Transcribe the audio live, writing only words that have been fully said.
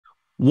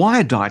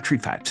Why are dietary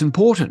fats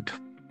important?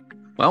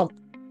 Well,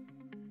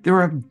 there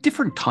are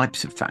different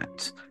types of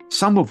fats,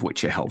 some of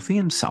which are healthy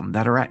and some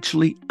that are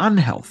actually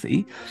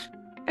unhealthy.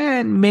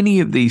 And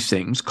many of these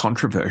things,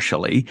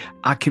 controversially,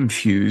 are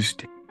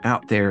confused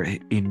out there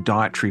in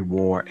dietary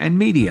war and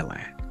media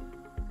land.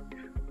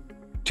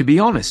 To be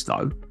honest,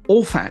 though,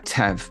 all fats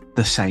have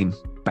the same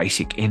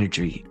basic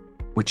energy,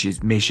 which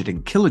is measured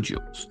in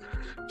kilojoules.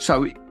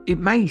 So it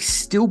may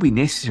still be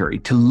necessary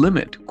to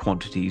limit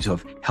quantities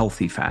of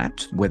healthy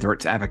fats, whether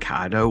it's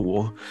avocado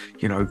or,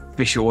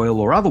 fish oil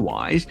or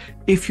otherwise,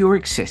 if you're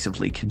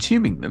excessively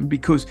consuming them.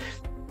 Because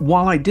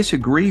while I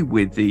disagree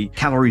with the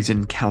calories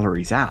in,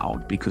 calories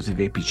out because of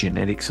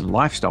epigenetics and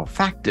lifestyle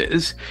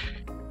factors,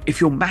 if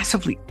you're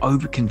massively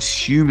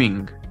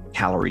over-consuming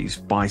calories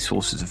by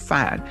sources of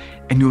fat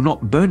and you're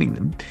not burning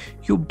them,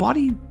 your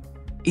body,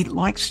 it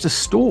likes to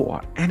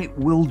store, and it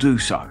will do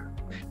so.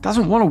 It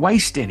doesn't want to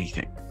waste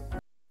anything.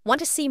 Want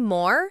to see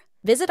more?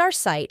 Visit our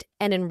site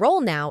and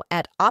enroll now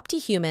at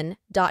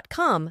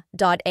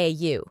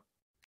optihuman.com.au.